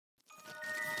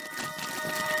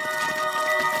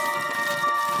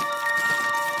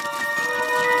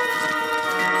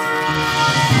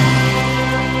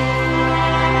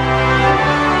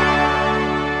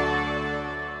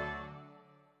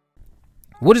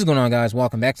What is going on, guys?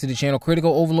 Welcome back to the channel.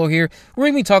 Critical Overlord here. We're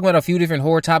going to be talking about a few different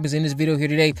horror topics in this video here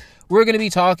today. We're going to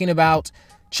be talking about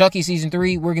Chucky Season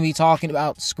 3. We're going to be talking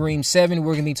about Scream 7.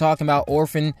 We're going to be talking about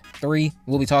Orphan 3.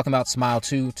 We'll be talking about Smile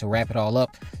 2 to wrap it all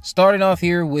up. Starting off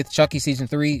here with Chucky Season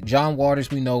 3. John Waters,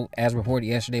 we know, as reported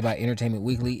yesterday by Entertainment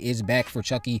Weekly, is back for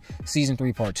Chucky Season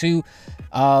 3 Part 2.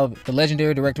 The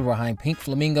legendary director behind Pink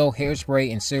Flamingo,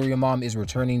 Hairspray, and Serial Mom is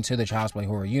returning to the Child's Play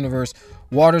horror universe.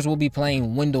 Waters will be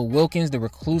playing Wendell Wilkins, the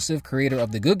reclusive creator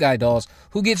of the Good Guy dolls,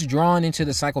 who gets drawn into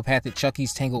the psychopathic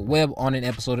Chucky's tangled web on an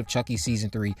episode of Chucky Season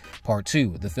 3 Part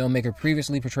 2. The filmmaker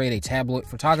previously portrayed a tabloid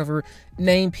photographer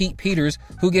named Pete Peters,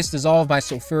 who gets dissolved by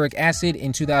sulfuric acid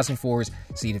in 2004's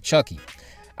Seed of Chucky.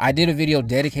 I did a video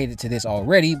dedicated to this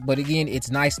already, but again,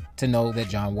 it's nice to know that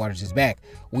John Waters is back.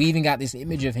 We even got this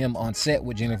image of him on set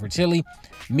with Jennifer Tilly.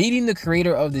 Meeting the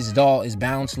creator of this doll is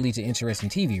bound to lead to interesting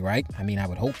TV, right? I mean, I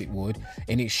would hope it would,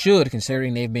 and it should,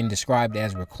 considering they've been described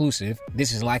as reclusive.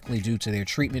 This is likely due to their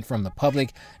treatment from the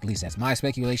public, at least that's my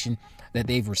speculation, that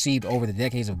they've received over the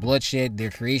decades of bloodshed their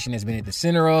creation has been at the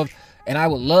center of. And I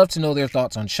would love to know their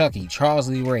thoughts on Chucky, Charles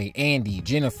Lee Ray, Andy,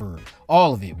 Jennifer,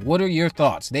 all of it. What are your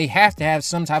thoughts? They have to have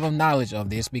some type of knowledge of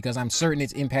this because I'm certain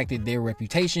it's impacted their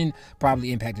reputation,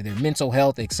 probably impacted their mental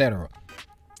health, etc.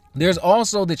 There's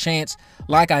also the chance,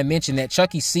 like I mentioned, that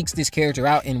Chucky seeks this character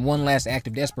out in one last act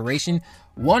of desperation.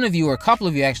 One of you, or a couple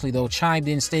of you actually, though, chimed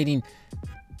in stating,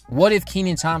 what if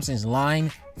Kenan Thompson's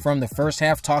line from the first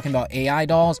half talking about AI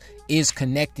dolls is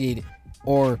connected,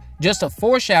 or just a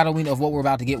foreshadowing of what we're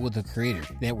about to get with the creator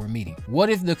that we're meeting? What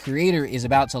if the creator is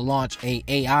about to launch a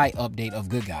AI update of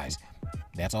Good Guys?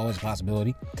 That's always a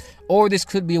possibility. Or this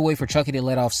could be a way for Chucky to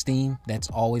let off steam. That's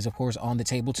always, of course, on the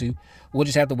table too. We'll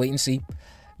just have to wait and see.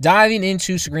 Diving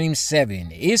into Scream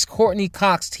 7, is Courteney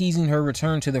Cox teasing her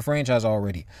return to the franchise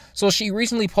already? So she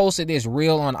recently posted this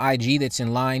reel on IG that's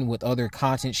in line with other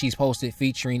content she's posted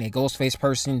featuring a Ghostface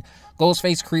person.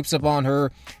 Ghostface creeps up on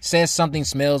her, says something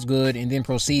smells good, and then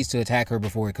proceeds to attack her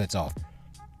before it cuts off.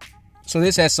 So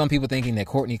this has some people thinking that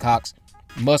Courteney Cox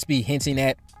must be hinting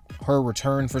at her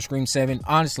return for Scream 7.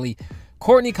 Honestly,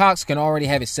 Courteney Cox can already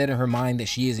have it set in her mind that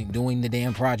she isn't doing the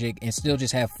damn project and still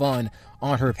just have fun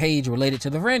on her page related to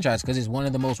the franchise because it's one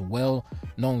of the most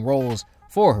well-known roles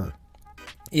for her.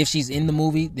 If she's in the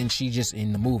movie, then she's just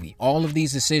in the movie. All of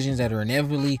these decisions that are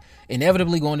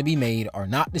inevitably going to be made are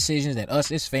not decisions that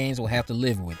us as fans will have to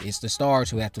live with. It's the stars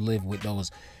who have to live with those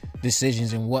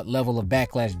decisions and what level of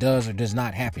backlash does or does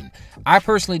not happen. I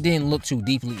personally didn't look too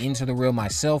deeply into the reel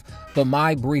myself, but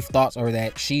my brief thoughts are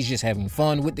that she's just having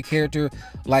fun with the character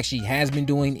like she has been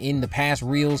doing in the past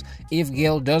reels. If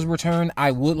Gale does return,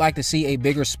 I would like to see a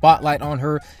bigger spotlight on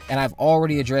her, and I've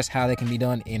already addressed how that can be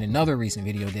done in another recent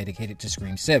video dedicated to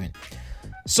Scream 7.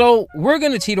 So we're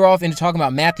going to teeter off into talking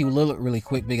about Matthew Lillard really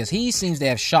quick because he seems to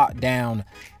have shot down,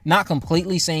 not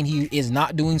completely saying he is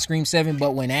not doing Scream 7,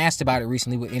 but when asked about it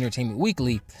recently with Entertainment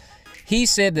Weekly, he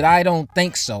said that I don't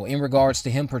think so in regards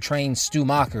to him portraying Stu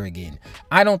Macher again.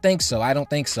 I don't think so.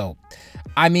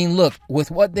 I mean, look, with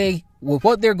what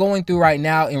they're going through right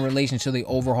now in relation to the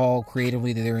overhaul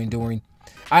creatively that they're enduring,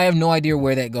 I have no idea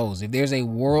where that goes. If there's a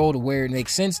world where it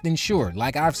makes sense, then sure.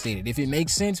 Like I've stated, if it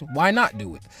makes sense, why not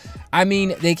do it? I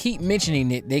mean, they keep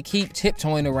mentioning it. They keep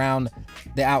tiptoeing around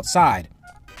the outside.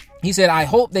 He said, I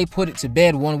hope they put it to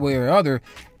bed one way or other.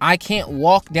 I can't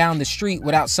walk down the street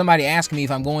without somebody asking me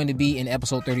if I'm going to be in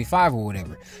episode 35 or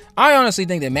whatever. I honestly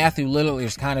think that Matthew Lillard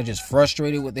is kind of just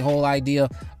frustrated with the whole idea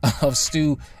of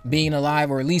Stu being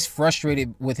alive, or at least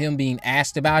frustrated with him being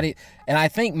asked about it. And I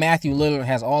think Matthew Lillard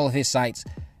has all of his sights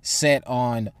set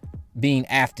on being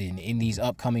Afton in these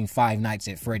upcoming Five Nights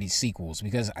at Freddy's sequels,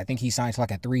 because I think he signed like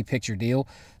a 3-picture deal.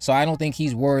 So I don't think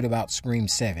he's worried about Scream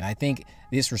 7. I think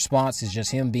this response is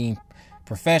just him being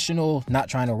professional, not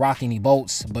trying to rock any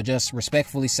boats, but just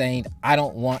respectfully saying, I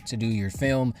don't want to do your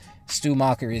film. Stu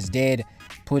Macher is dead.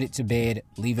 Put it to bed.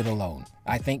 Leave it alone.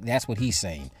 I think that's what he's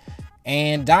saying.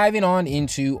 And diving on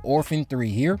into Orphan 3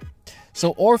 here.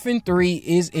 So Orphan 3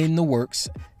 is in the works.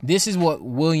 This is what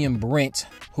William Brent,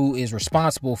 who is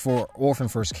responsible for Orphan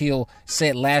First Kill,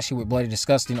 said last year with Bloody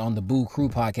Disgusting on the Boo Crew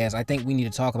podcast. I think we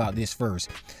need to talk about this first.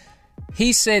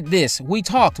 He said this, we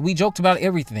joked about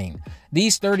everything.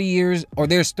 There's 30 years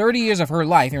of her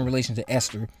life in relation to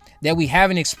Esther that we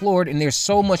haven't explored, and there's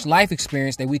so much life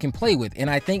experience that we can play with. And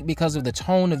I think because of the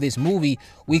tone of this movie,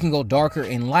 we can go darker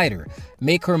and lighter,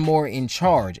 make her more in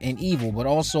charge and evil, but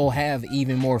also have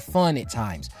even more fun at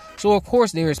times. So of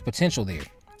course there is potential there.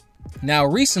 Now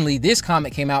recently, this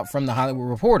comment came out from the Hollywood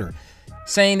Reporter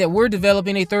saying that we're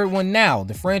developing a third one now.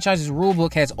 The franchise's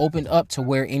rulebook has opened up to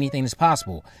where anything is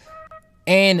possible.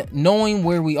 And knowing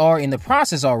where we are in the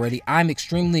process already, I'm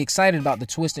extremely excited about the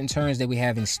twists and turns that we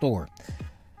have in store.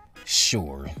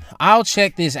 Sure, I'll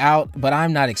check this out, but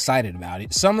I'm not excited about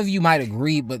it. Some of you might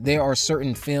agree, but there are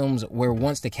certain films where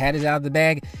once the cat is out of the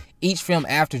bag, each film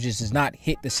after just does not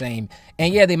hit the same.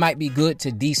 And yeah, they might be good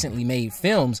to decently made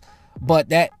films, but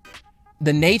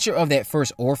the nature of that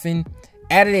first Orphan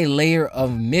added a layer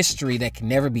of mystery that can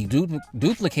never be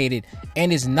duplicated.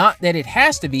 And it's not that it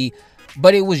has to be,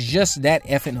 but it was just that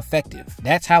effing effective.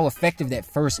 That's how effective that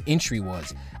first entry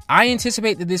was. I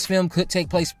anticipate that this film could take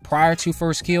place prior to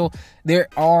First Kill. There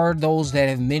are those that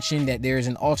have mentioned that there's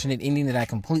an alternate ending that I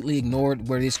completely ignored,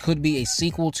 where this could be a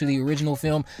sequel to the original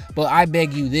film. But I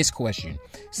beg you this question,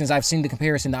 since I've seen the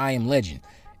comparison to I Am Legend.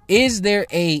 Is there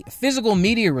a physical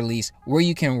media release where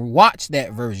you can watch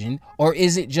that version, or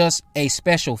is it just a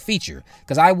special feature?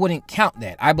 Because I wouldn't count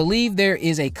that. I believe there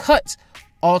is a cut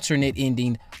alternate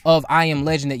ending of I Am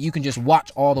Legend that you can just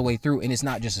watch all the way through, and it's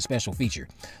not just a special feature.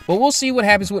 But we'll see what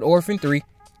happens with Orphan 3.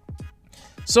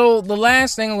 So the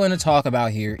last thing I'm going to talk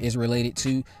about here is related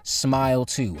to Smile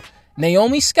 2.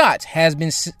 Naomi Scott has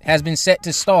been set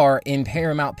to star in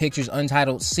Paramount Pictures'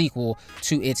 untitled sequel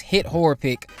to its hit horror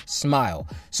pick, Smile.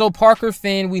 So Parker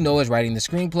Finn, we know, is writing the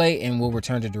screenplay and will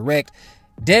return to direct.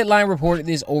 Deadline reported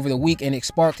this over the week, and it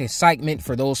sparked excitement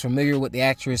for those familiar with the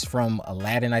actress from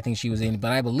Aladdin, I think she was in,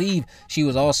 but I believe she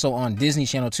was also on Disney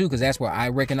Channel too, because that's where I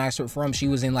recognized her from. She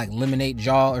was in like Lemonade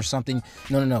Jaw or something.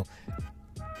 No.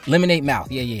 Lemonade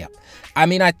Mouth. Yeah. I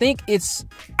mean, I think that's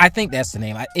the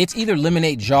name. It's either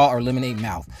Lemonade Jaw or Lemonade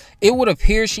Mouth. It would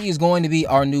appear she is going to be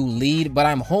our new lead, but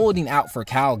I'm holding out for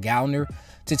Kyle Gallner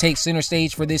to take center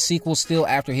stage for this sequel still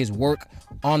after his work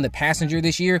on The Passenger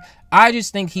this year. I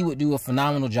just think he would do a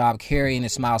phenomenal job carrying the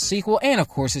Smile sequel, and of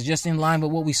course it's just in line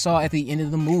with what we saw at the end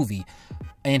of the movie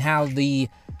and how the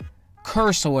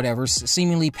curse or whatever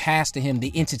seemingly passed to him,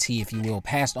 the entity, if you will,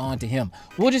 passed on to him.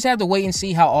 We'll just have to wait and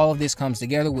see how all of this comes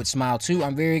together with Smile 2.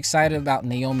 I'm very excited about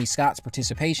Naomi Scott's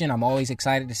participation. I'm always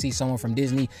excited to see someone from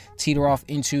Disney teeter off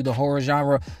into the horror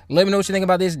genre. Let me know what you think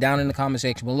about this down in the comment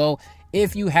section below.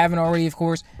 If you haven't already, of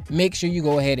course, make sure you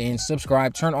go ahead and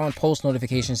subscribe. Turn on post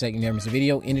notifications so you never miss a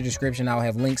video. In the description, I'll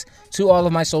have links to all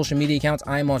of my social media accounts.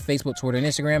 I am on Facebook, Twitter, and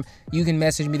Instagram. You can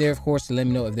message me there, of course, to let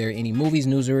me know if there are any movies,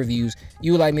 news, or reviews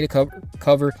you would like me to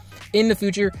cover in the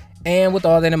future. And with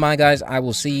all that in mind, guys, I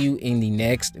will see you in the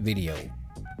next video.